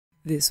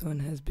This one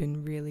has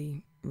been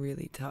really,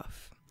 really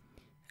tough.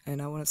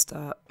 And I want to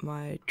start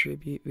my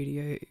tribute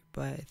video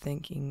by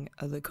thanking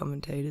other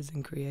commentators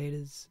and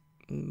creators,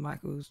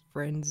 Michael's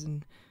friends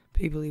and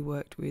people he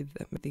worked with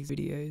that made these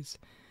videos,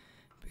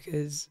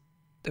 because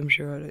I'm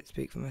sure I don't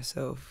speak for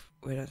myself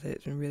when I say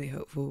it's been really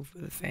helpful for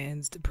the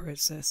fans to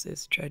process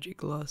this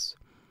tragic loss.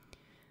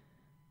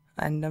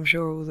 And I'm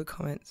sure all the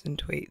comments and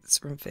tweets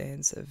from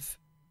fans have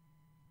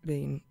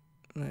been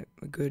like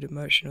a good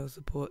emotional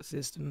support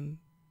system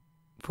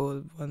for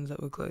the ones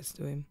that were close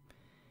to him.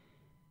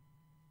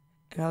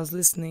 And I was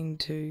listening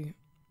to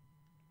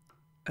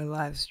a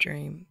live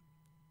stream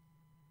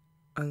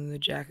on the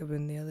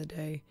Jacobin the other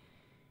day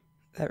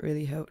that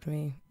really helped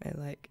me. And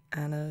like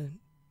Anna,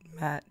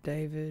 Matt,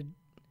 David,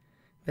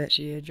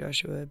 Betchia,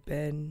 Joshua,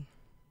 Ben,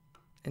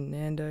 and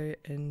Nando,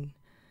 and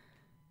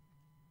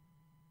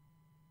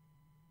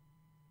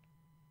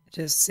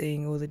just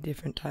seeing all the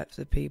different types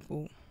of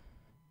people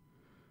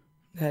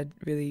had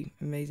really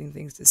amazing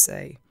things to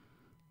say,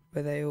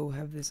 but they all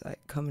have this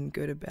like common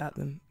good about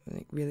them. I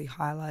think really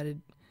highlighted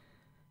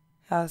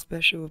how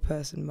special a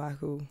person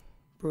Michael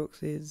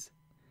Brooks is.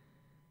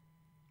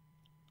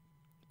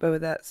 But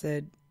with that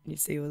said, you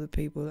see all the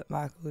people that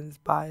Michael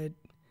inspired,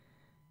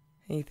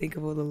 and you think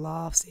of all the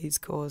laughs he's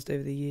caused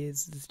over the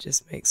years. It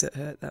just makes it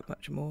hurt that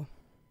much more.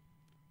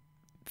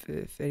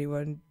 If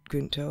anyone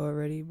couldn't tell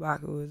already,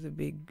 Michael was a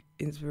big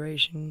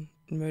inspiration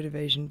and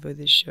motivation for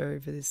this show,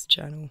 for this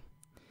channel.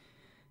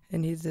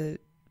 And here's a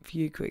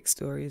few quick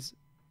stories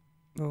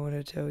I want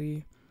to tell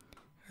you.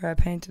 I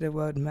painted a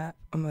world map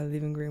on my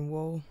living room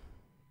wall,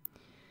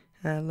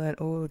 and I learnt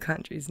all the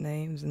countries'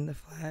 names and the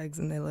flags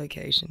and their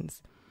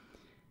locations.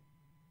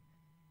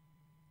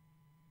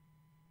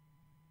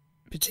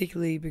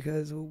 Particularly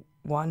because, well,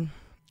 one,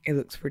 it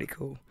looks pretty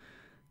cool,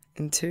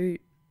 and two,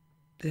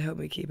 to help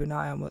me keep an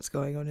eye on what's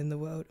going on in the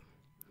world.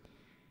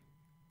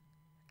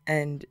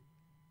 And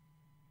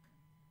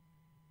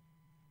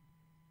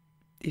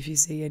if you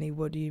see any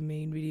What Do You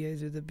Mean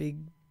videos with a big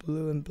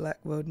blue and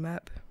black world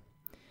map,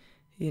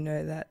 you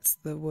know that's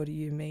the What Do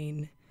You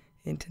Mean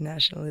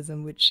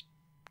internationalism, which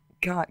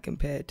can't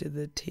compare to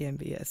the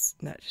TMBS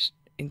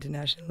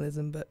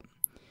internationalism, but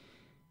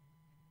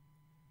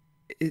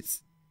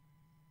it's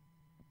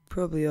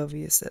probably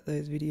obvious that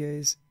those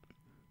videos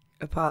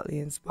are partly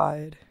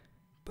inspired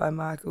by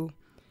Michael.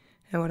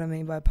 And what I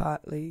mean by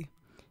partly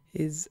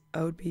is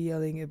I would be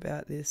yelling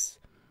about this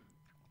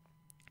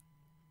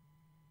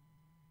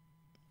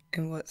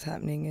and what's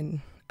happening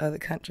in other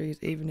countries,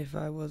 even if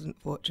I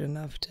wasn't fortunate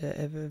enough to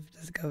ever have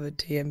discovered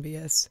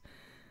TMBS.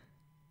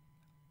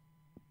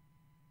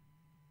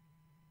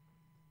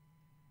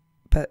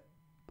 But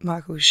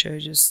Michael's show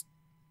just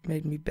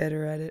made me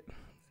better at it.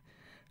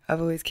 I've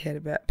always cared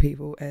about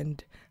people,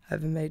 and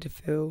I've been made to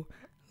feel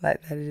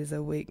like that it is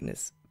a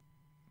weakness.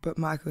 But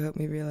Michael helped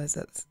me realize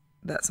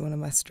that's one of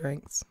my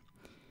strengths.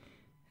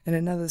 And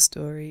another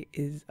story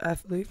is I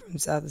flew from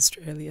South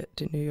Australia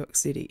to New York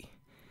City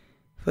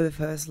for the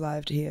first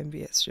live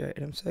TMBS show,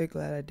 and I'm so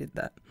glad I did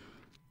that.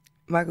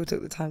 Michael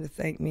took the time to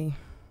thank me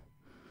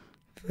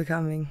for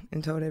coming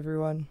and told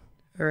everyone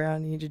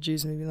around. He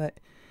introduced me, like,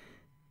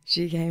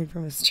 she came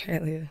from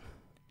Australia.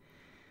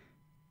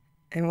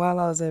 And while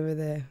I was over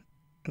there,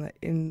 like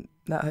in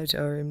that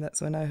hotel room, that's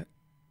when I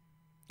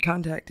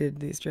contacted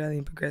the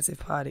Australian Progressive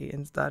Party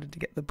and started to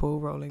get the ball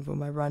rolling for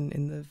my run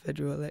in the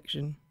federal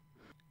election.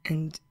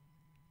 And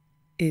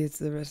here's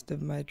the rest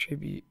of my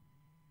tribute,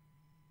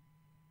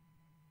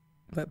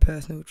 my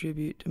personal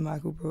tribute to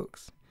Michael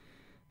Brooks,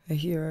 a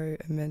hero,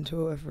 a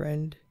mentor, a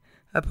friend.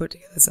 I put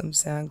together some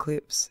sound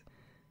clips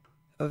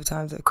of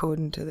times I called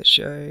into the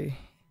show,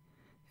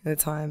 the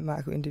time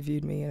Michael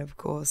interviewed me, and of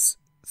course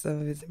some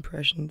of his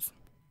impressions.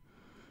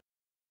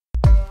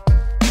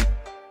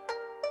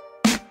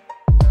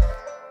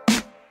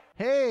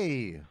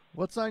 Hey,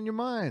 what's on your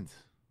mind?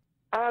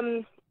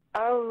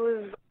 I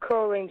was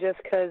calling just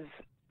because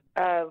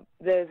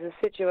there's a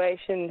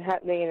situation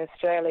happening in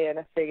Australia, and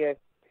I figure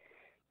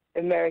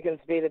Americans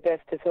would be the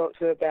best to talk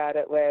to about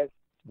it. Where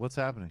What's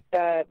happening?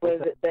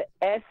 was it the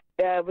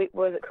what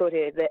was it called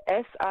here? The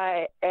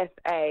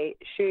SIFA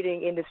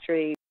Shooting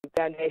Industry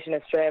Foundation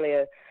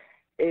Australia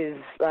is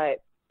like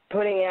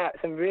putting out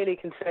some really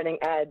concerning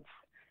ads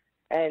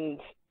and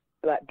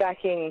like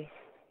backing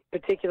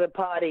particular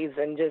parties,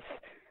 and just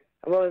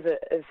what was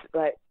it? It's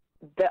like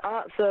the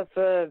answer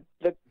for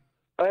the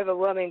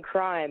overwhelming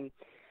crime.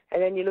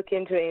 And then you look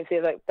into it and you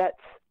see like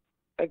that's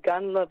a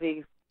gun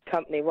lobby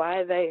company. Why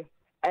are they?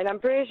 And I'm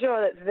pretty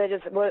sure that they're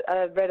just.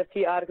 I've read a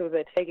few articles.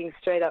 They're taking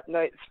straight up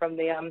notes from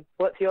the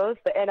what's yours?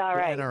 The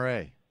NRA. The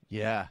NRA.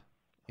 Yeah,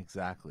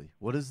 exactly.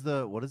 What is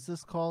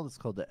this called? It's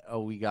called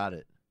we got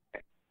it.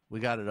 We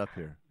got it up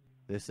here.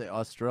 They say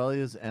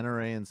Australia's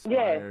NRA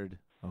inspired.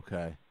 Yeah.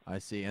 Okay, I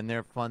see. And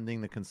they're funding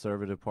the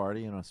Conservative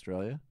Party in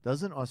Australia.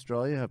 Doesn't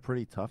Australia have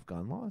pretty tough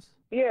gun laws?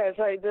 Yeah,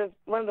 so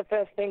one of the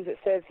first things it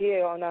says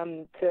here on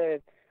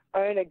to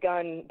own a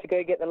gun to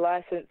go get the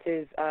license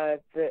is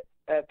that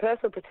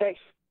personal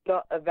protection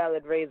not a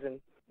valid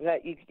reason.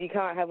 Like you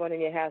can't have one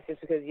in your house just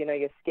because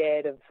you're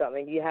scared of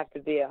something. You have to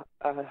be a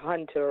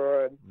hunter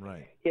or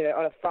right.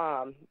 On a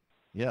farm.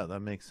 Yeah, that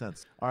makes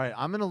sense. All right,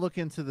 I'm gonna look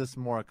into this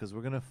more because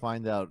we're gonna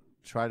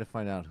try to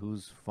find out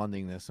who's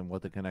funding this and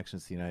what the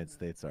connections to the United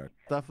States are.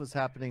 Stuff was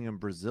happening in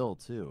Brazil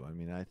too. I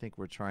mean, I think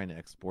we're trying to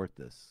export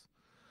this.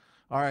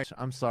 All right,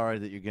 I'm sorry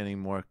that you're getting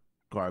more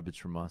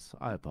garbage from us.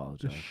 I The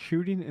apologize.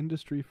 Shooting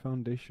Industry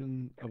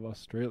Foundation of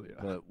Australia.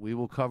 But we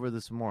will cover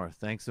this more.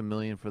 Thanks a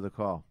million for the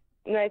call.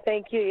 No,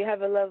 thank you. You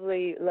have a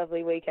lovely,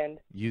 lovely weekend.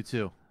 You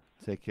too.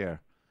 Take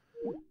care.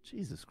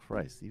 Jesus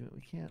Christ,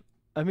 we can't.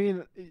 I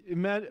mean,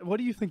 what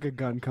do you think a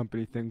gun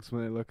company thinks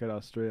when they look at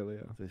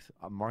Australia? This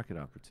a market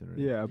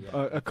opportunity. Yeah,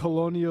 a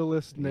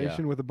colonialist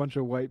nation with a bunch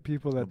of white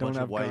people that don't have guns. A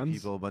bunch of white guns.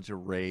 people, a bunch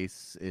of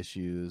race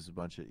issues, a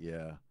bunch of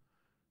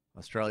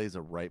Australia's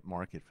a ripe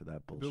market for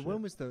that bullshit. But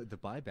when was the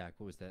buyback?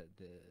 What was that?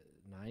 The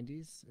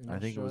 90s? I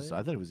think it was.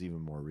 I thought it was even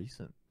more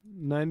recent.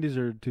 90s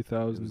or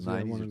 2000s. It was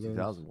 90s or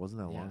 2000.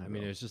 Wasn't that long ago? I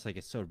mean, it was just like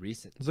it's so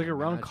recent. It's like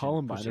around Imagine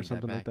Columbine or pushing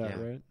something that like back,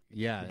 that, right?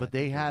 Yeah. But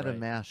they had a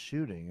mass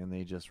shooting, and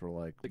they just were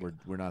like,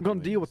 "We're not I'm gonna doing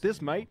deal with this,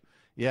 anymore." mate.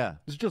 Yeah,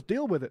 Let's just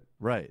deal with it.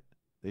 right.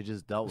 They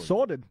just dealt with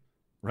Sorted. it.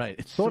 Right.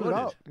 It's Sorted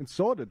out. It's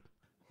sorted.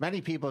 Many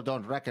people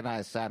don't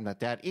recognize, Sam, that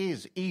there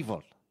is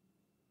evil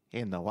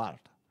in the world.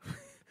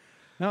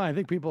 No, I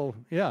think people,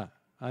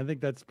 I think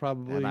that's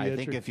probably And I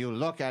think true. if you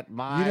look at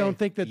my You don't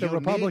think that the unique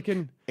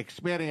Republican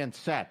experience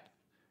set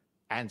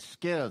and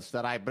skills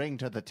that I bring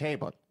to the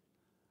table,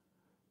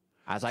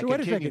 as I So wait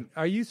a continue, second.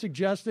 Are you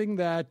suggesting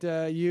that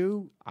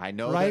you, I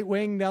know that,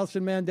 right-wing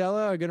Nelson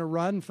Mandela, are going to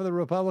run for the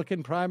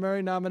Republican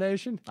primary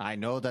nomination? I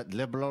know that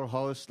liberal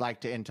hosts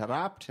like to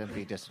interrupt and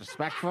be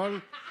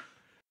disrespectful.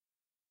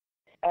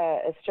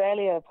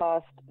 Australia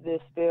passed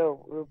this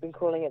bill. We've been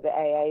calling it the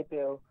AA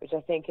bill, which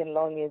I think in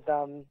long is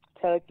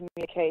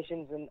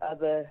telecommunications and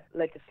other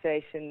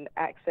legislation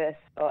access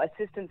or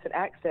assistance and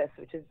access,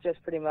 which is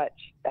just pretty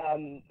much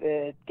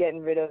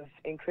getting rid of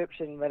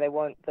encryption, where they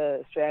want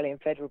the Australian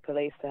Federal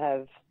Police to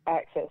have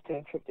access to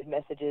encrypted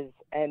messages.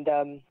 And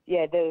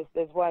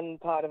there's one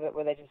part of it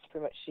where they just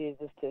pretty much use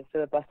this to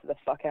filibuster the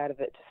fuck out of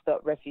it to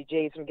stop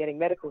refugees from getting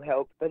medical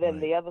help. But then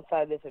the other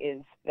side of this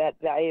is that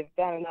I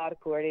found an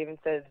article where it even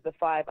says the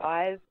 5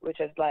 Eyes, which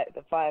is like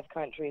the 5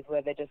 countries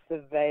where they're just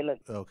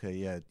surveillance. Okay,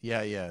 yeah.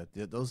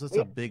 That's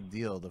a big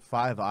deal. The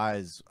 5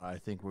 Eyes, I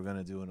think we're going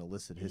to do an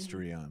illicit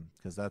history on,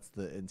 because that's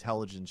the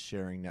intelligence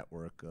sharing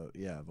network.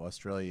 Of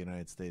Australia,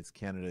 United States,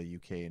 Canada,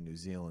 UK, and New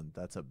Zealand.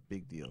 That's a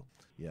big deal.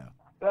 Yeah.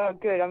 Oh,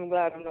 good. I'm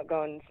glad I'm not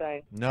going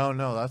insane. No,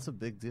 that's a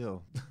big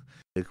deal.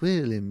 Well,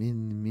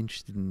 I'm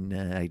interested in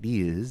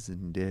ideas,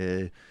 and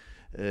I'm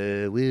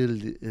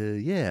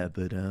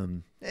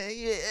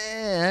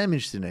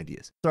interested in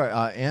ideas. Sorry,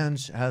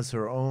 Ange has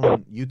her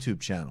own YouTube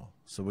channel,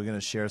 so we're going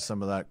to share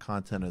some of that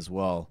content as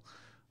well,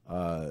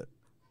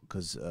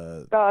 because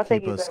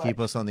keep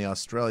us on the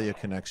Australia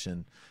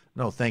connection.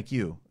 No, thank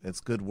you.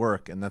 It's good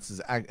work, and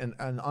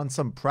and on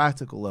some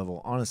practical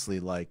level, honestly,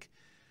 like,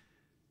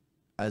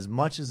 as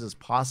much as is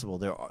possible,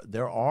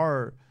 there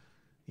are,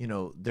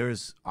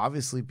 there's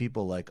obviously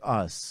people like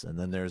us, and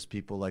then there's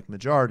people like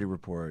Majority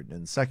Report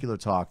and Secular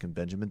Talk and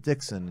Benjamin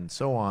Dixon and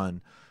so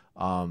on,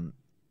 and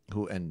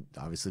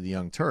obviously the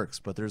Young Turks.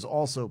 But there's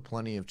also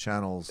plenty of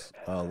channels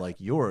like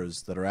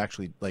yours that are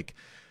actually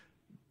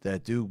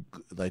that do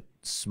like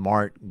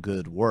smart,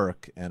 good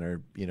work and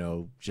are,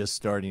 just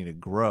starting to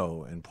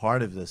grow. And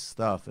part of this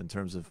stuff in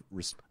terms of,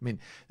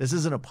 this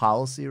isn't a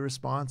policy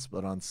response,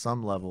 but on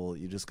some level,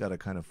 you just got to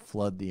kind of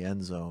flood the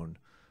end zone,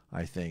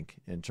 I think,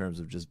 in terms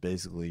of just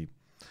basically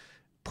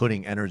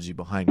putting energy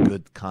behind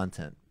good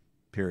content,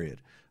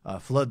 period.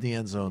 Flood the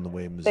end zone the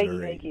way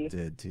Missouri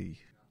did to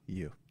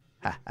you.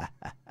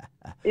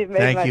 You've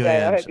made my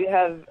day. I hope you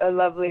have a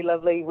lovely,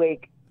 lovely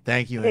week.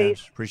 Thank you,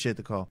 Ange. Appreciate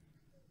the call.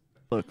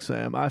 Look,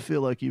 Sam, I feel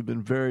like you've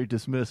been very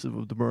dismissive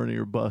of the Bernie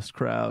or Bust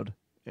crowd,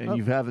 and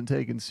you haven't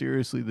taken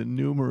seriously the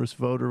numerous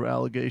voter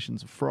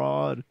allegations of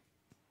fraud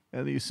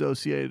and the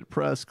Associated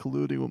Press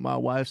colluding with my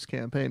wife's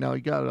campaign. Now,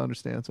 you got to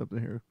understand something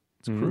here.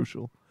 It's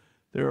crucial.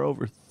 There are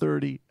over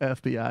 30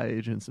 FBI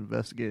agents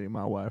investigating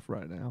my wife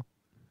right now.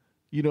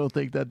 You don't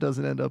think that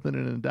doesn't end up in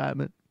an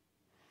indictment?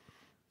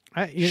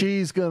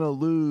 She's going to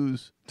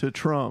lose to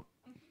Trump.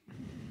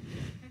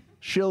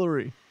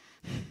 Hillary,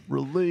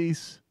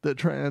 release the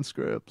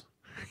transcripts.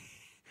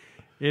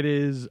 It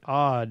is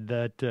odd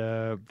that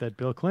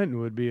Bill Clinton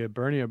would be a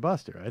Bernie or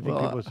Buster. I think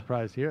people are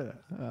surprised to hear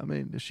that. I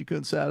mean, if she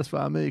couldn't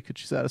satisfy me, could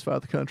she satisfy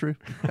the country?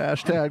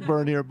 Hashtag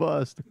Bernie or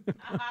Bust.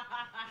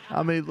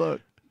 I mean,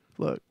 look.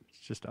 It's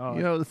just odd.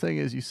 The thing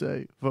is, you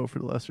say, vote for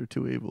the lesser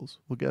two evils.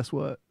 Well, guess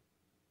what?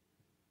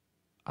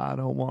 I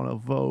don't want to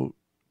vote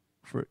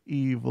for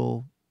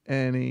evil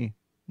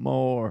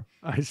anymore.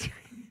 I see.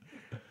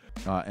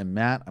 And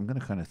Matt, I'm going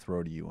to kind of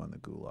throw to you on the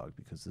gulag,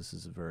 because this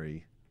is a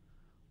very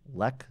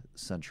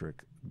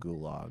Lech-centric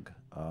gulag.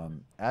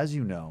 As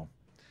you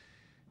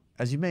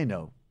may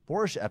know,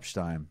 Boris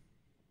Epstein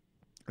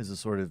is a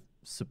sort of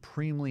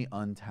supremely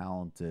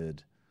untalented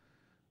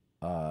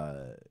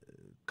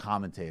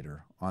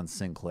commentator on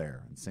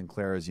Sinclair. And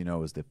Sinclair, as you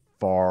know, is the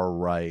far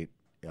right,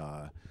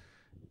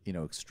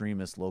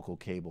 extremist local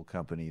cable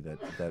company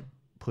that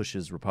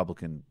pushes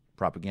Republican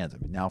propaganda.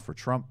 I mean, now for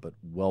Trump, but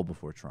well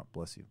before Trump.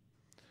 Bless you.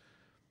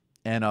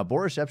 And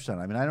Boris Epstein.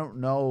 I mean, I don't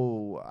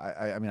know.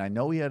 I mean, I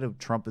know he had a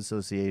Trump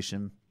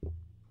association,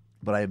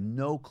 but I have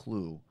no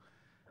clue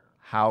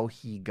how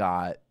he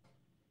got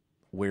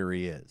where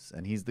he is.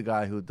 And he's the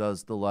guy who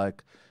does the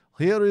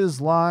here is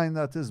line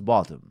at his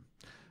bottom.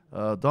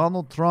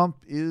 Donald Trump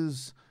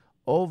is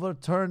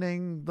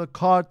overturning the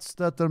carts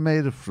that are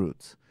made of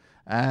fruit.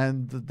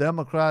 And the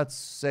Democrats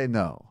say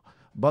no.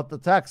 But the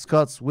tax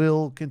cuts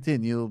will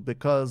continue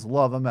because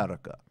love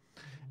America.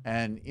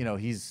 And,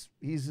 he's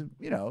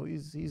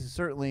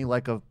certainly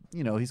like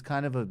he's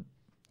kind of a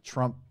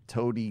Trump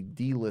toady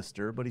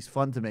D-lister, but he's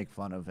fun to make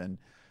fun of. And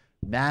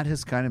Matt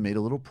has kind of made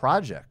a little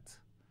project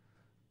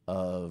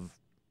of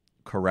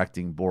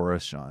correcting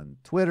Boris on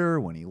Twitter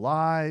when he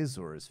lies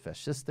or is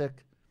fascistic.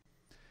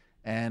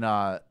 And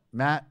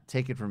Matt,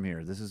 take it from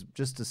here. This is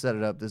just to set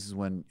it up. This is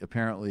when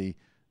apparently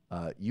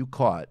you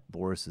caught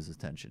Boris's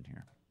attention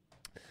here.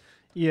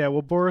 Yeah,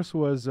 well, Boris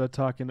was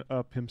talking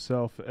up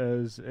himself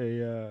as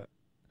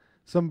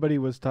somebody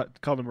was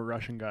called him a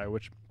Russian guy,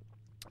 which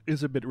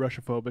is a bit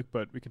Russophobic,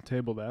 but we can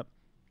table that.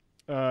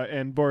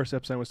 And Boris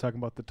Epstein was talking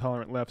about the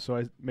tolerant left, so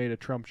I made a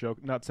Trump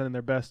joke, not sending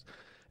their best.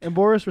 And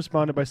Boris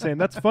responded by saying,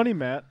 "That's funny,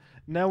 Matt.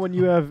 Now when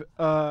you have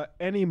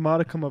any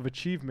modicum of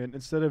achievement,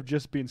 instead of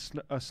just being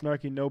a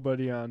snarky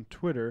nobody on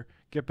Twitter,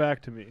 get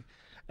back to me."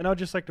 And I'd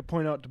just like to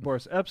point out to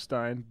Boris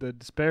Epstein the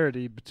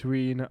disparity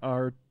between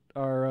our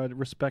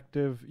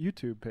respective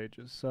YouTube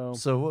pages. So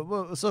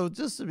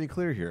just to be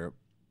clear here,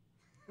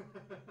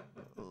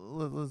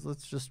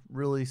 let's just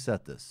really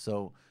set this.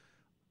 So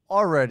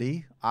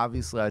already,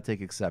 obviously, I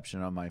take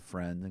exception on my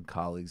friend and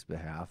colleague's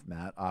behalf.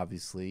 Matt,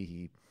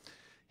 obviously,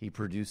 he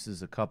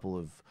produces a couple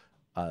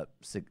of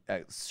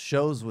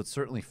shows with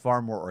certainly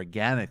far more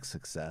organic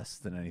success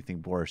than anything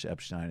Boris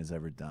Epstein has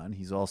ever done.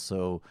 He's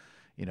also,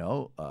 I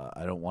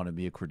don't want to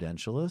be a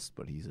credentialist,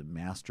 but he's a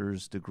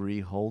master's degree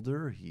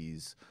holder.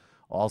 He's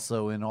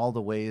also in all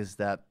the ways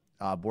that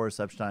Boris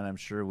Epstein, I'm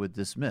sure, would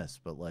dismiss,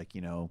 but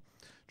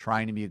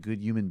trying to be a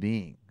good human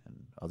being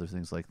and other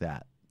things like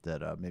that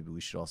maybe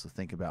we should also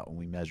think about when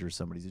we measure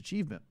somebody's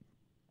achievement.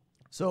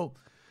 So,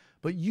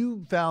 but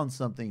you found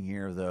something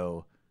here,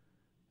 though,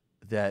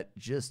 that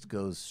just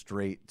goes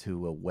straight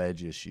to a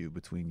wedge issue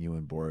between you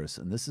and Boris,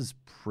 and this is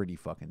pretty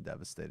fucking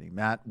devastating.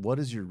 Matt, what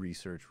has your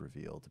research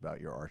revealed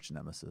about your arch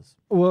nemesis?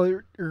 Well,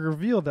 it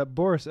revealed that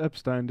Boris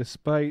Epstein,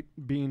 despite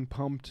being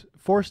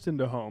forced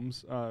into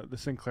homes, the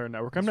Sinclair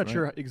network, I'm not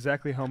sure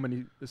exactly how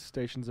many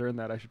stations are in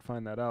that, I should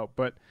find that out,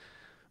 but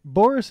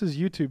Boris's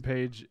YouTube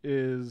page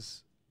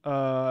is,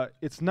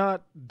 it's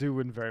not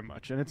doing very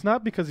much, and it's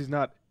not because he's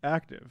not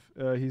active.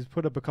 He's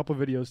put up a couple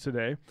videos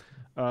today,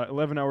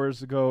 11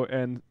 hours ago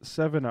and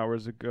 7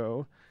 hours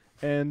ago,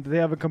 and they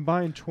have a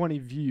combined 20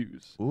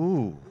 views.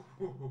 Ooh.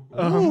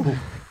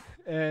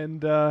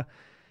 And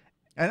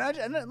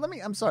let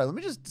me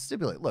just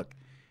stipulate. Look,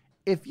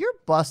 if you're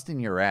busting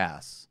your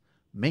ass,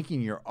 making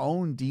your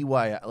own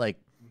DIY, like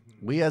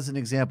we, as an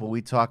example,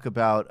 we talk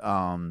about,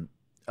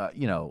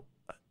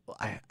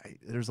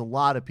 there's a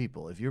lot of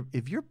people. If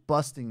you're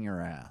busting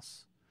your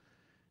ass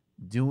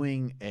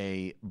doing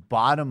a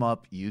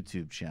bottom-up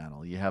YouTube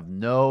channel, you have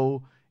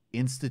no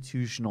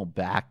institutional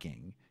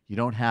backing, you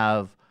don't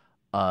have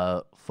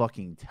a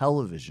fucking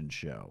television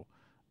show.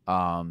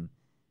 My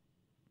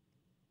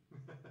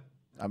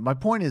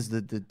point is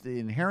that the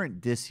inherent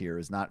diss here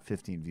is not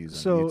 15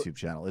 views on a YouTube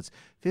channel. It's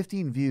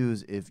 15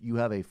 views if you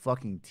have a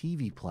fucking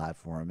TV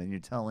platform and you're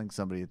telling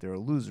somebody that they're a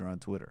loser on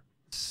Twitter.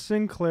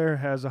 Sinclair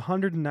has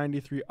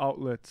 193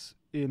 outlets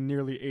in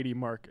nearly 80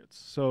 markets.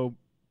 So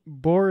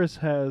Boris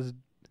has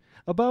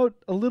about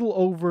a little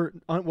over,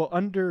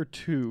 under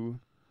 2,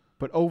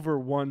 but over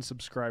 1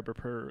 subscriber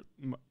per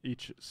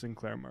each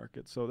Sinclair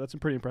market. So that's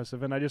pretty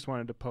impressive. And I just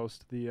wanted to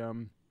post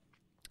the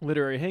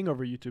Literary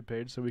Hangover YouTube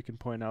page so we can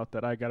point out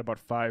that I got about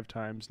 5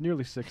 times,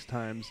 nearly 6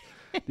 times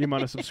the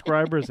amount of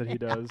subscribers that he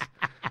does.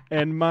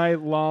 And my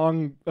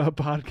long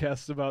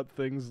podcasts about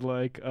things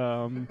like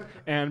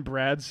Anne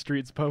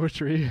Bradstreet's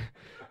poetry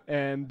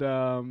and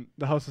The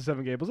House of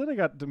Seven Gables. And I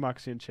got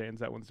Democracy in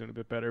Chains. That one's doing a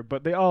bit better.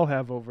 But they all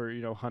have over,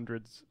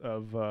 hundreds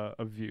of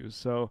views.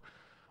 So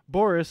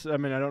Boris, I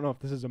mean, I don't know if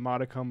this is a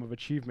modicum of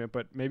achievement,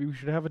 but maybe we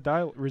should have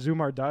resume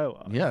our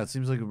dialogue. Yeah, it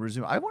seems like a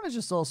resume. I want to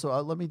just also,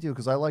 let me do,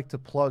 because I like to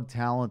plug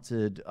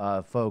talented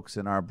folks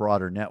in our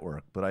broader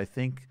network, but I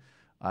think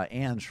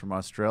Ange from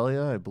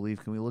Australia, I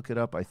believe, can we look it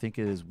up? I think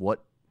it is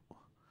What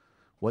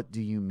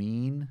Do You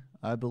Mean,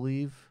 I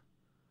believe,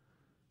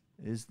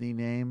 is the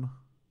name.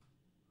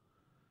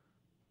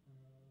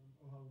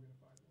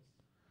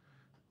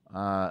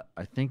 I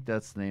think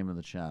that's the name of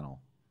the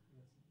channel.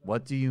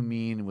 What Do You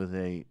Mean, with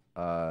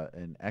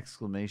an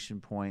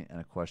exclamation point and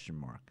a question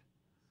mark.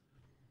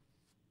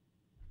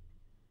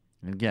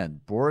 And again,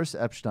 Boris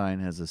Epstein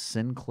has a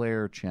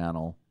Sinclair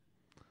channel,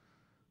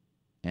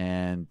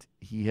 and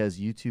he has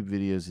YouTube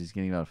videos he's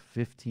getting about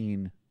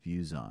 15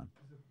 views on.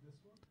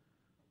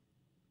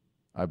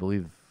 I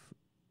believe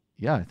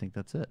yeah, I think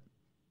that's it.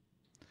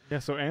 Yeah,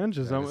 so Ange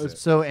is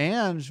So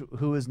Ange,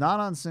 who is not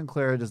on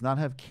Sinclair, does not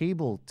have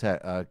cable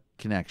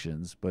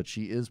connections, but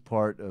she is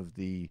part of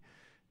the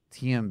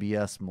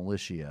TMBS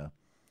militia.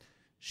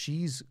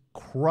 She's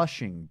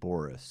crushing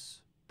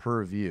Boris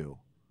per view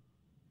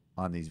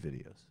on these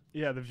videos.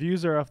 Yeah, the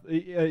views are off.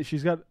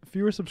 She's got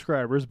fewer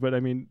subscribers, but I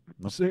mean,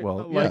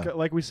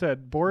 like we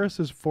said, Boris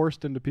is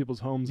forced into people's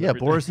homes. Yeah,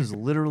 Boris is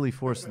literally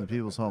forced into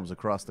people's homes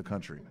across the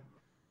country.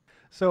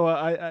 So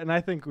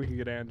I think we can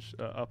get Ange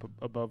up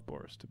above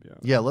Boris, to be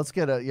honest. Yeah, let's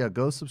get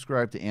go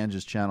subscribe to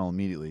Ange's channel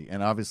immediately,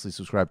 and obviously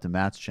subscribe to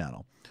Matt's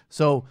channel.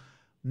 So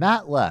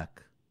Matt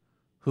Leck,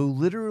 who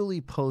literally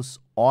posts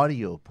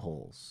audio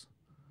polls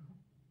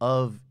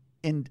of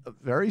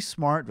very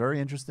smart, very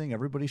interesting.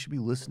 Everybody should be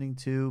listening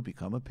to.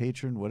 Become a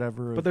patron,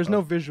 whatever. But there's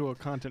no visual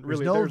content,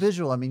 really. There's no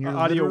visual. I mean, you're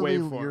audio literally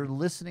waveform. You're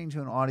listening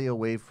to an audio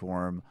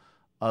waveform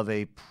of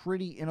a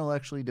pretty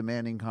intellectually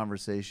demanding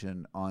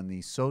conversation on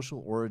the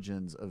social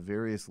origins of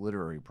various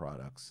literary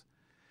products,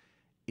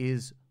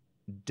 is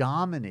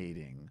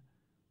dominating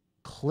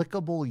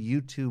clickable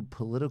YouTube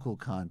political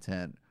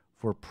content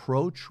for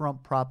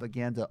pro-Trump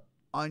propaganda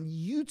on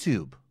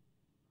YouTube.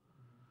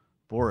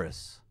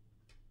 Boris.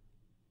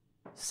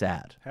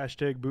 Sad.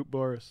 Hashtag boot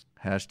Boris.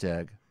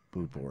 Hashtag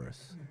boot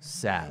Boris.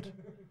 Sad.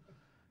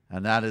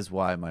 And that is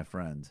why, my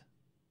friend,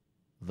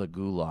 the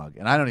gulag.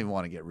 And I don't even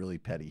want to get really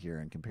petty here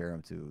and compare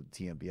him to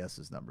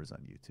TMBS's numbers on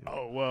YouTube.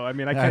 Oh, well, I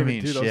mean, I can't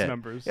even do those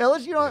numbers. Yeah,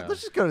 let's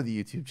just go to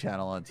the YouTube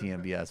channel on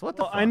TMBS. What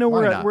the fuck? I know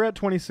we're at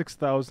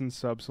 26,000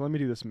 subs, so let me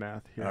do this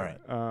math here.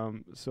 All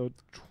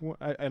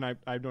right.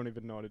 I don't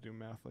even know how to do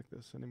math like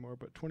this anymore,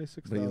 but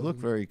 26,000. But you look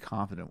very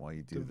confident while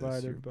you do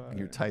this.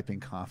 You're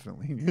typing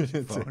confidently in your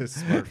phone.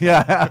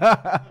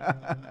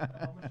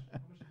 Yeah.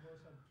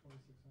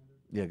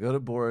 Yeah, go to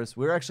Boris.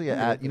 We're actually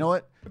at, you know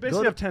what? We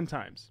basically have 10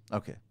 times.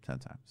 Okay, 10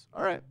 times.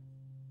 All right.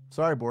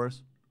 Sorry,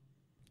 Boris.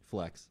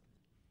 Flex.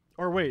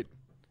 Or wait,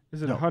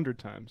 is it 100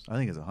 times? I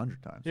think it's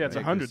 100 times. Yeah, it's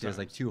 100 times. It's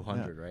like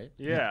 200, right?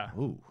 Yeah.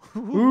 Ooh,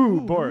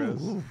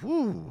 Boris.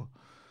 Ooh.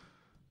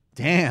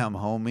 Damn,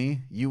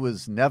 homie. You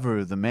was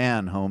never the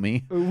man,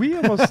 homie.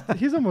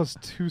 He's almost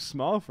too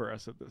small for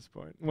us at this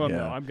point. Well, yeah.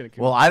 no, I'm going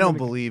to. Well, I don't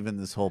believe in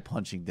this whole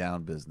punching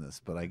down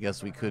business, but I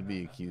guess we could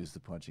be accused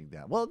of punching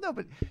down. Well, no,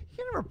 but you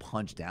can never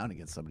punch down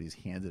against somebody who's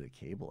handed a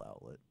cable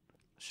outlet.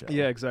 Show.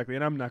 Yeah, exactly.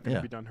 And I'm not going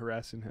to be done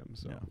harassing him.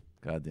 So. Yeah,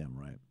 goddamn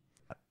right.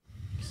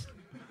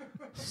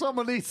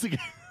 Someone needs to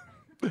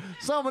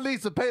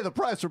pay the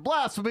price for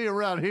blasphemy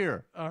around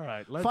here. All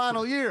right.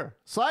 Final year.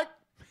 Psych.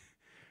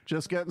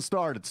 Just getting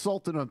started.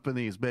 Sultan on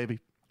Beniz, baby.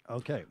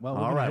 Okay. Well,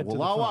 all right.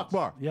 Well, Allahu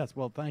Akbar. Yes.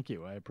 Well, thank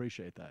you. I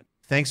appreciate that.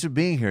 Thanks for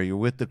being here. You're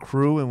with the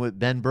crew and with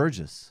Ben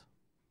Burgess.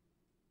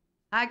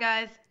 Hi,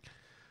 guys.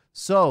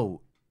 So,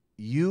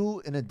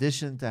 you, in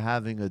addition to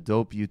having a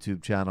dope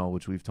YouTube channel,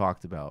 which we've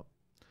talked about,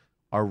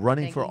 are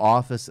running for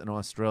office in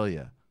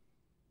Australia.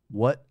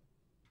 What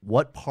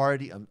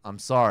party? I'm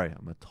sorry.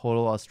 I'm a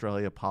total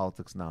Australia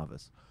politics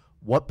novice.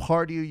 What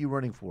party are you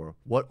running for?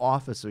 What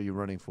office are you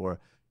running for?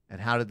 And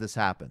how did this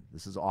happen?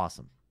 This is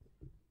awesome.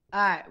 All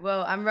right.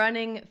 Well, I'm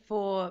running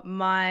for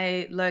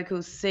my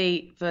local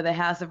seat for the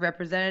House of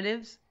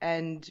Representatives.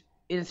 And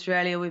in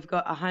Australia, we've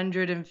got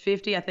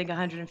 150, I think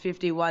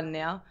 151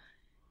 now.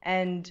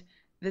 And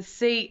the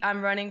seat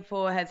I'm running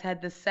for has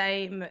had the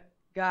same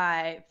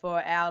guy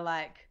for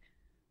our,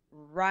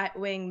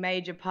 right-wing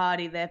major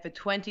party there for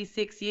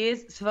 26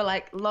 years. So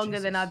for,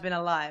 longer than I've been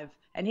alive.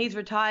 And he's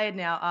retired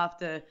now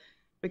after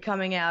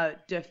becoming our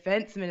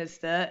defense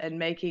minister and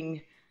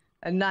making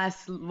a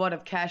nice lot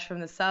of cash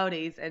from the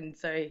Saudis, and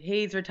so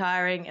he's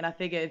retiring, and I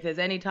figure if there's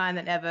any time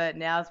than ever,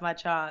 now's my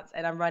chance.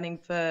 And I'm running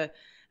for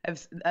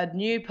a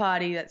new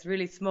party that's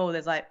really small.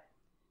 There's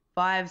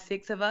 5,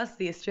 6 of us,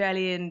 the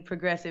Australian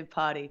Progressive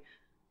Party.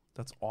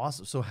 That's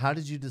awesome. So how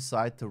did you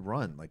decide to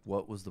run?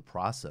 What was the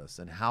process,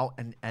 and how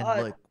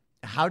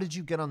how did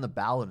you get on the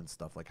ballot and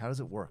stuff? How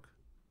does it work?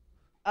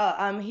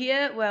 I'm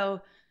here.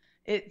 Well,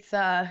 it's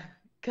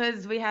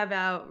because we have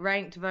our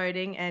ranked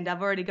voting, and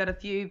I've already got a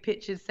few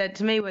pictures sent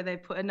to me where they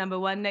put a number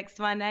 1 next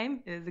to my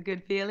name. It was a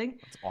good feeling.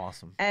 That's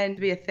awesome. And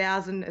it'd be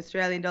 $1,000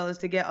 Australian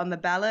to get on the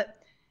ballot.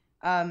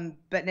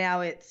 But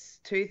now it's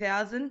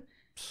 2,000.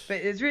 But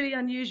it's really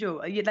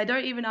unusual. They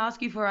don't even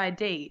ask you for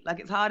ID.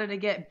 It's harder to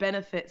get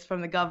benefits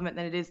from the government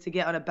than it is to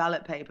get on a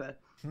ballot paper.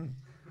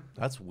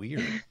 That's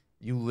weird.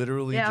 You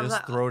literally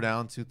just throw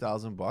down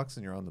 $2,000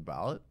 and you're on the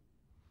ballot?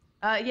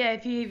 Yeah,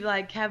 if you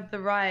have the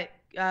right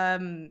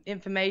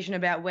information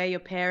about where your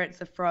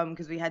parents are from,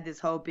 because we had this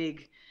whole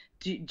big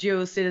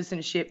dual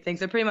citizenship thing.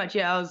 So pretty much,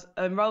 I was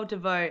enrolled to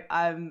vote.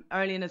 I'm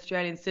only an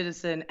Australian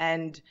citizen,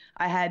 and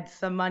I had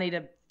some money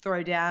to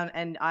throw down,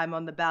 and I'm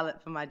on the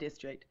ballot for my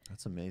district.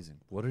 That's amazing.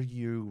 What are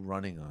you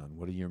running on?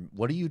 What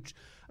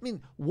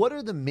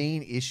are the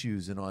main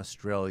issues in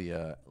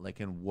Australia,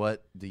 and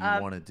what do you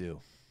want to do?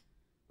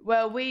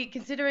 Well,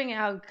 considering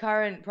our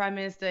current Prime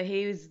Minister,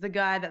 he was the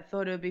guy that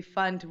thought it would be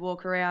fun to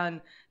walk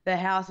around the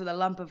house with a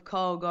lump of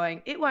coal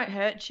going, "It won't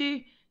hurt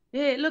you.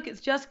 Yeah, look,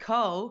 it's just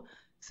coal."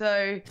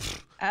 So,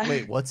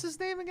 Wait, what's his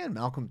name again?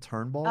 Malcolm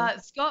Turnbull?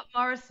 Scott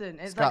Morrison.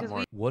 It's Scott like,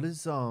 Morrison. What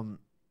is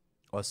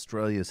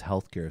Australia's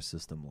healthcare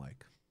system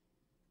like?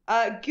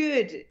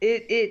 Good.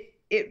 It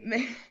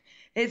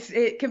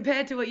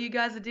compared to what you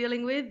guys are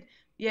dealing with.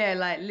 Yeah,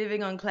 like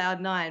living on cloud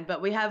nine.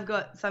 But we have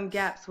got some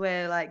gaps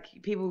where like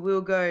people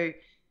will go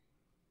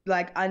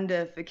like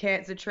under for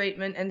cancer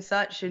treatment and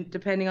such, and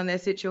depending on their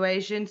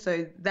situation.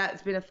 So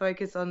that's been a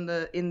focus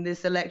in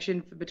this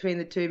election between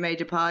the two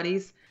major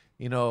parties.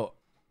 You know,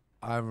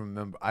 I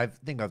remember. I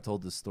think I've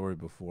told this story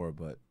before,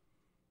 but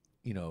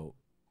you know,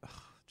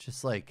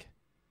 just like,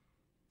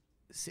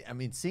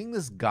 seeing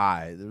this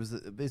guy. There was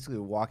basically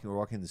we're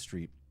walking the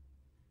street.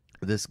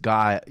 This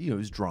guy, he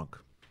was drunk.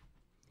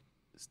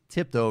 He's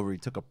tipped over. He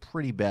took a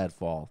pretty bad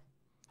fall,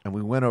 and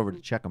we went over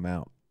to check him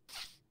out.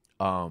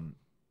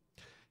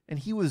 And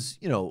he was,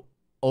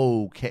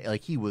 okay.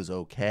 Like he was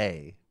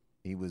okay.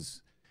 He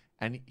was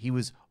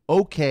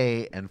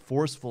okay and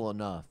forceful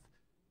enough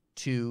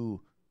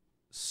to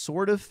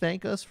sort of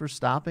thank us for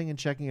stopping and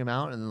checking him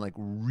out, and then like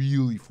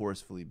really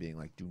forcefully being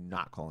like, "Do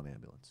not call an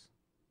ambulance."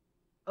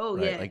 Oh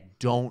right? yeah. Like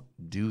don't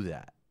do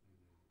that.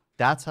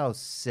 That's how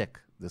sick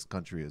this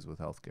country is with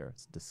healthcare.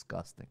 It's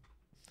disgusting.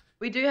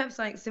 We do have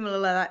something similar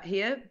like that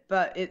here,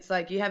 but it's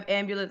like you have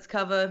ambulance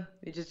cover,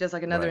 which is just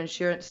like another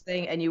insurance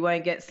thing, and you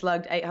won't get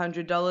slugged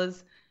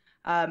 $800.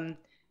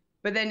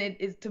 But then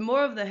it's to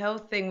more of the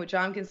health thing, which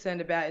I'm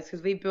concerned about, is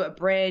because we built a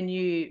brand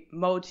new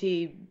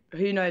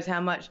who knows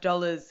how much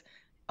dollars,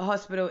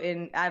 hospital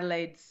in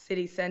Adelaide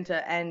city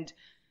centre, and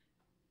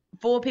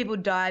 4 people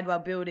died while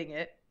building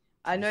it.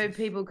 I know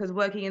people, because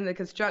working in the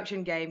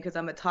construction game, because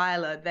I'm a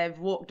tiler, they've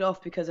walked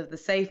off because of the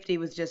safety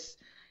was just...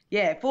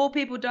 Yeah, 4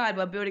 people died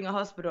while building a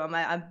hospital.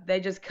 They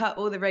just cut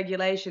all the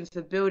regulations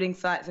for building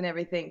sites and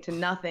everything to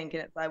nothing. And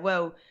it's like,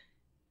 well,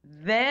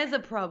 there's a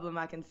problem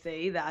I can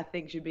see that I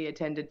think should be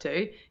attended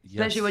to,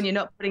 especially when you're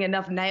not putting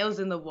enough nails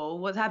in the wall.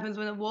 What happens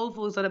when the wall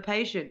falls on a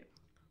patient?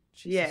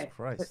 Jesus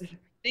Christ.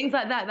 Things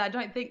like that I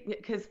don't think,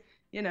 because,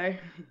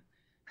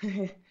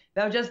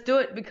 they'll just do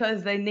it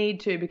because they need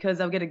to, because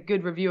they'll get a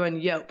good review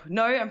on Yelp.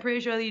 No, I'm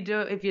pretty sure you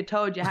do it if you're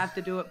told you have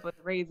to do it for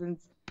the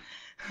reasons.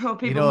 A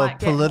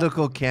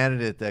political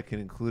candidate that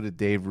can include a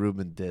Dave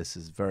Rubin diss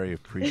is very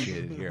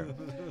appreciated here.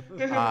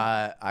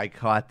 I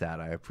caught that.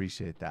 I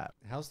appreciate that.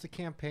 How's the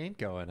campaign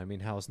going? I mean,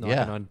 how's knocking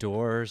on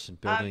doors and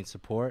building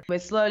support? We're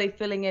slowly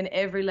filling in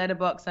every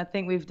letterbox. I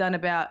think we've done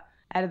about,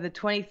 out of the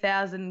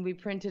 20,000 we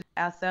printed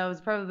ourselves,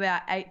 probably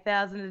about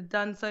 8,000 are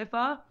done so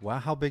far. Wow,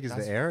 how big is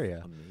the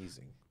area?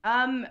 Amazing.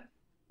 How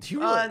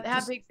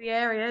big's the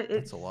area?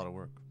 It's a lot of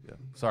work. Yeah.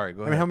 Sorry,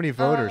 go ahead. I mean, how many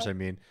voters?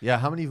 Yeah,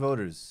 how many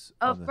voters?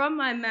 From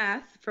my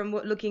math, from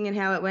looking at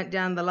how it went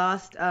down the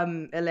last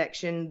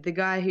election, the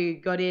guy who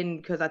got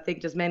in, because I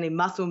think just mainly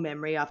muscle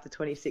memory after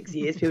 26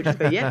 years, people just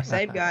go, yep,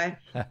 same guy.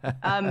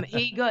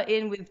 He got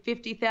in with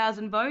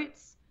 50,000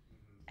 votes.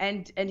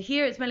 And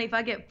here it's mainly if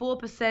I get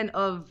 4%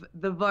 of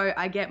the vote,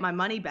 I get my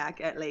money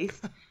back at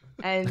least.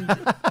 And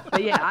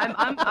but yeah,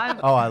 I'm.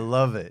 Oh, I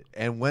love it.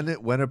 And when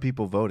are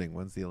people voting?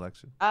 When's the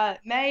election?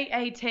 May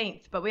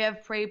 18th. But we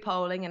have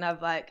pre-polling, and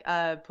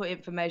I've put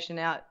information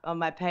out on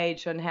my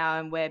page on how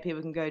and where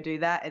people can go do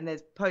that. And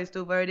there's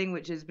postal voting,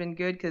 which has been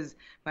good because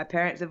my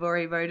parents have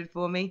already voted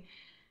for me.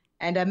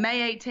 And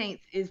May 18th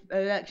is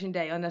election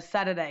day on a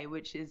Saturday,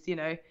 which is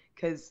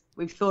because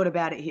we've thought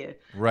about it here.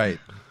 Right,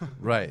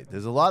 right.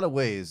 There's a lot of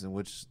ways in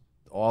which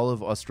all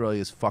of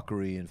Australia's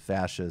fuckery and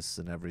fascists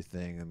and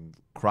everything and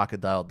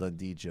Crocodile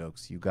Dundee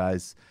jokes. You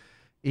guys,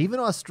 even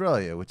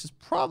Australia, which is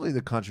probably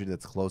the country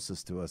that's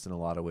closest to us in a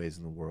lot of ways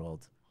in the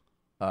world,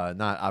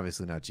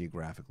 obviously not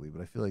geographically,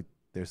 but I feel like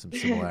there's some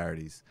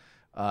similarities.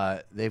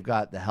 They've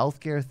got the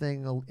healthcare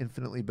thing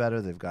infinitely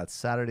better. They've got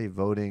Saturday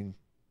voting.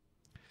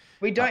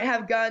 We don't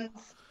have guns.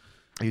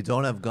 You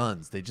don't have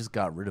guns. They just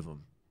got rid of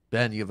them.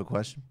 Ben, you have a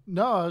question?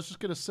 No, I was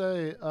just going to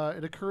say,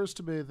 it occurs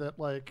to me that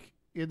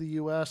in the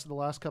U.S. in the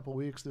last couple of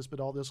weeks, there's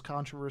been all this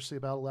controversy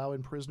about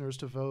allowing prisoners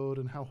to vote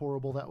and how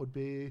horrible that would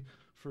be.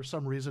 For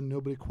some reason,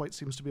 nobody quite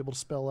seems to be able to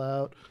spell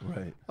out.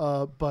 Right.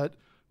 But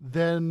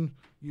then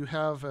you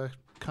have a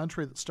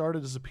country that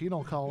started as a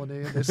penal colony,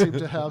 and they seem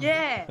to have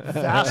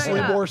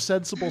vastly more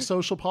sensible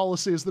social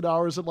policies than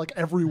ours in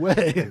every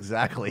way.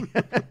 Exactly.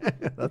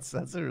 That's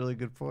a really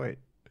good point.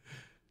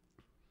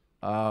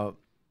 So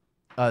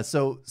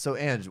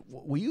Ange,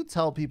 will you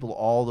tell people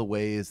all the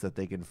ways that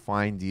they can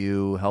find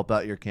you, help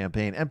out your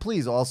campaign, and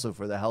please also,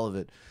 for the hell of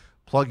it,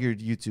 plug your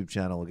YouTube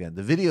channel again.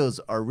 The videos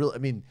are real. I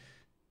mean,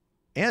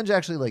 Ange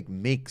actually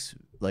makes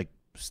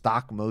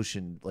stop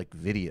motion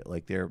video.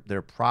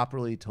 They're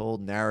properly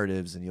told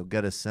narratives, and you'll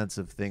get a sense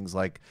of things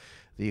like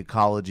the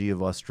ecology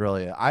of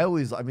Australia. I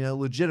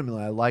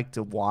legitimately like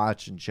to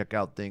watch and check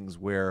out things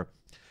where.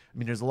 I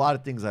mean, there's a lot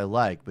of things I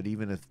like, but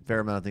even a fair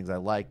amount of things I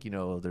like,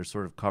 they're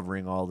sort of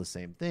covering all the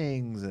same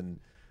things, and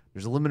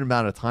there's a limited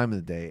amount of time in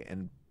the day,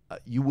 and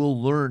you will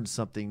learn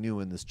something new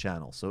in this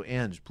channel. So,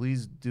 Ange,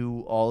 please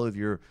do all of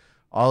your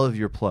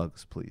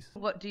plugs, please.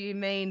 What do you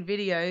mean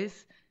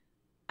videos?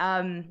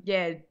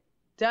 WDYM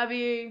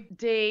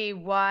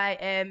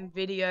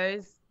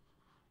videos.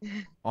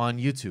 on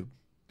YouTube.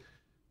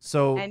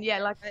 So and yeah,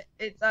 like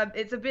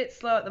it's a bit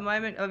slow at the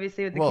moment,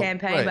 obviously with the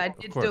campaign, but I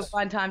did still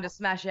find time to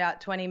smash out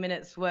 20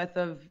 minutes worth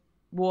of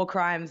war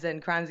crimes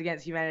and crimes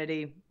against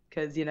humanity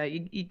because you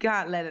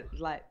can't let it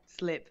like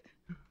slip.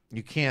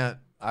 You can't.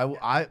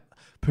 I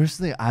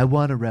personally, I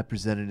want a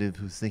representative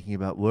who's thinking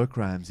about war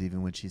crimes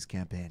even when she's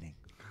campaigning.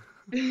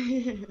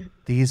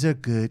 These are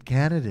good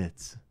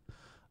candidates.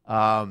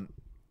 And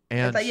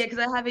it's like, because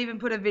I have even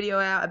put a video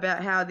out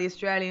about how the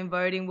Australian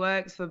voting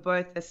works for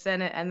both the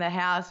Senate and the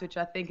House, which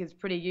I think is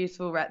pretty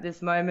useful at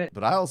this moment.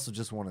 But I also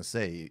just want to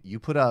say, you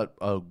put out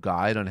a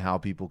guide on how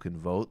people can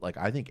vote. Like,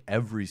 I think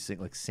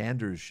like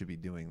Sanders should be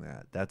doing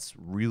that. That's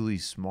really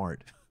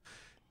smart.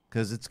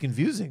 Because it's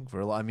confusing for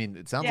a lot. I mean,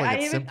 it sounds like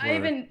it's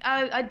simpler.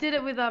 I did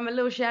it with a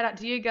little shout out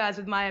to you guys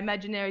with my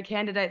imaginary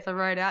candidates I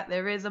wrote out.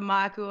 There is a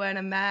Michael and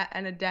a Matt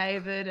and a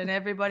David and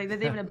everybody.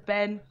 There's even a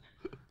Ben.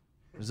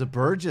 There's a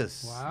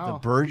Burgess. Wow. The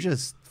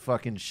Burgess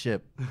fucking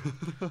ship.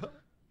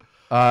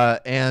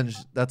 And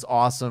that's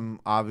awesome.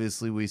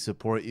 Obviously, we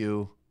support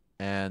you.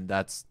 And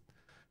I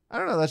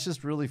don't know, that's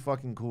just really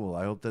fucking cool.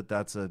 I hope that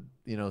that's a,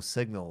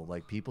 signal.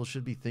 Like, people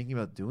should be thinking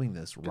about doing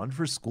this. Run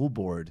for school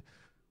board.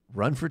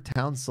 Run for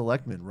town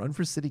selectmen. Run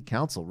for city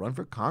council. Run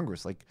for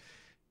Congress. Like,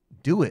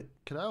 do it.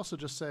 Can I also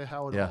just say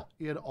how in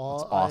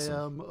awe awesome.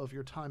 I am of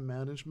your time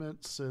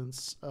management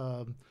since,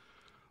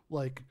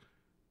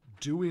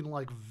 doing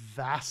like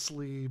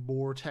vastly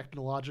more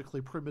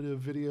technologically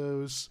primitive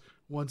videos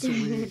once a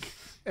week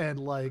and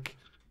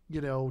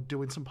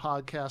doing some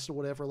podcasts or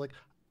whatever. Like,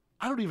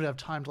 I don't even have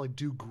time to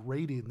do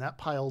grading. That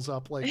piles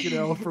up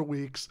for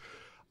weeks.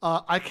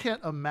 I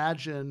can't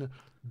imagine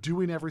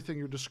doing everything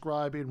you're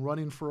describing,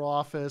 running for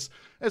office.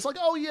 It's like,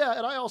 oh yeah,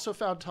 and I also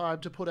found time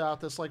to put out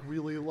this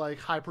really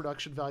high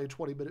production value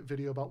 20-minute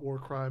video about war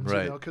crimes,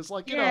 right? Because well,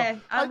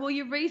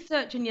 you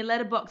research and you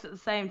letterbox at the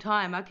same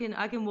time. I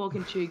can walk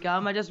and chew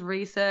gum. I just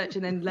research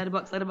and then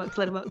letterbox.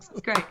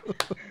 It's great.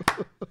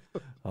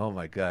 Oh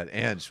my God,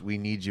 Ange, we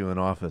need you in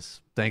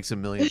office. Thanks a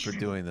million for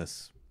doing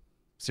this.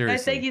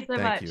 Seriously, thank you so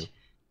much.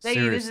 Thank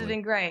you. This has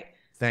been great.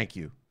 Thank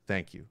you.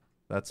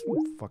 That's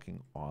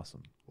fucking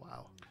awesome.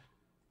 Wow.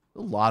 A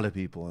lot of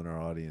people in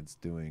our audience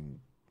in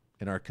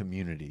our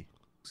community,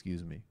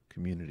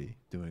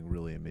 doing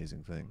really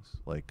amazing things.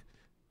 Like,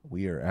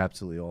 we are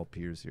absolutely all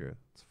peers here.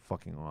 It's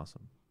fucking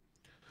awesome.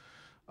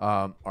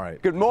 All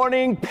right. Good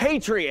morning,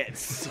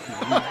 Patriots.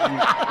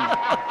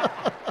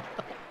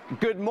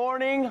 Good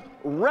morning,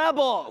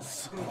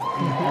 rebels.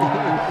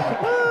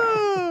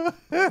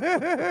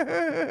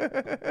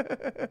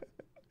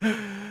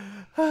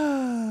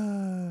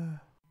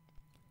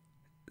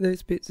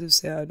 Those bits of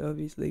sound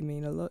obviously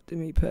mean a lot to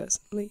me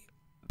personally,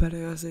 but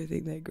I also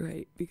think they're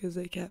great because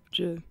they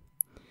capture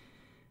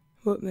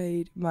what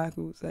made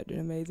Michael such an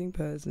amazing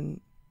person,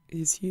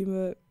 his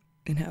humour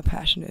and how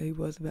passionate he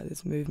was about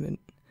this movement.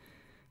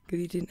 Because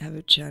he didn't have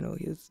a channel,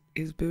 he was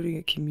building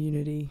a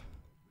community.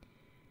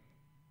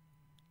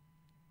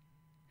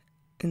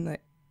 And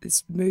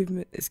this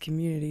movement, this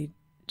community,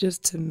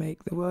 just to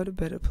make the world a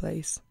better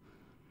place.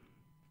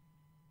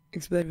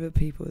 Especially for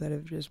people that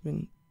have just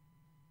been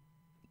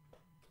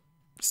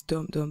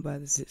stomped on by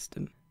the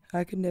system.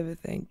 I could never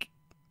thank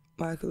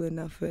Michael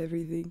enough for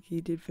everything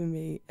he did for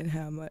me and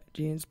how much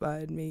he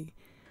inspired me.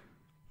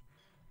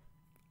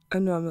 I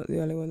know I'm not the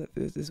only one that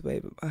feels this way,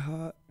 but my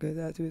heart goes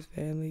out to his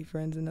family,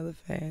 friends, and other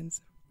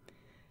fans.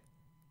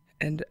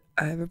 And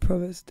I have a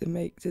promise to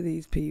make to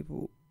these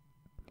people.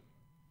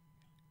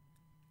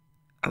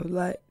 I would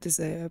like to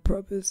say I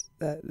promise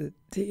that the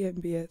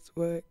TMBS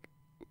work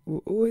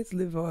will always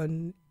live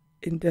on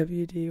in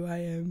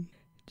WDYM,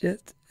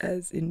 just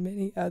as in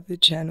many other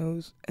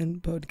channels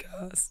and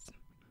podcasts.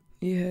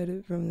 You heard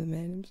it from the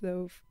man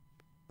himself.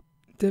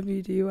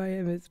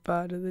 WDYM is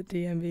part of the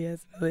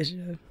TMBS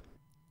militia.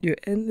 You're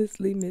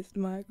endlessly missed,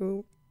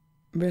 Michael.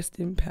 Rest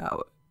in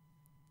power.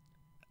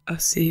 I'll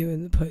see you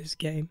in the post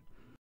game.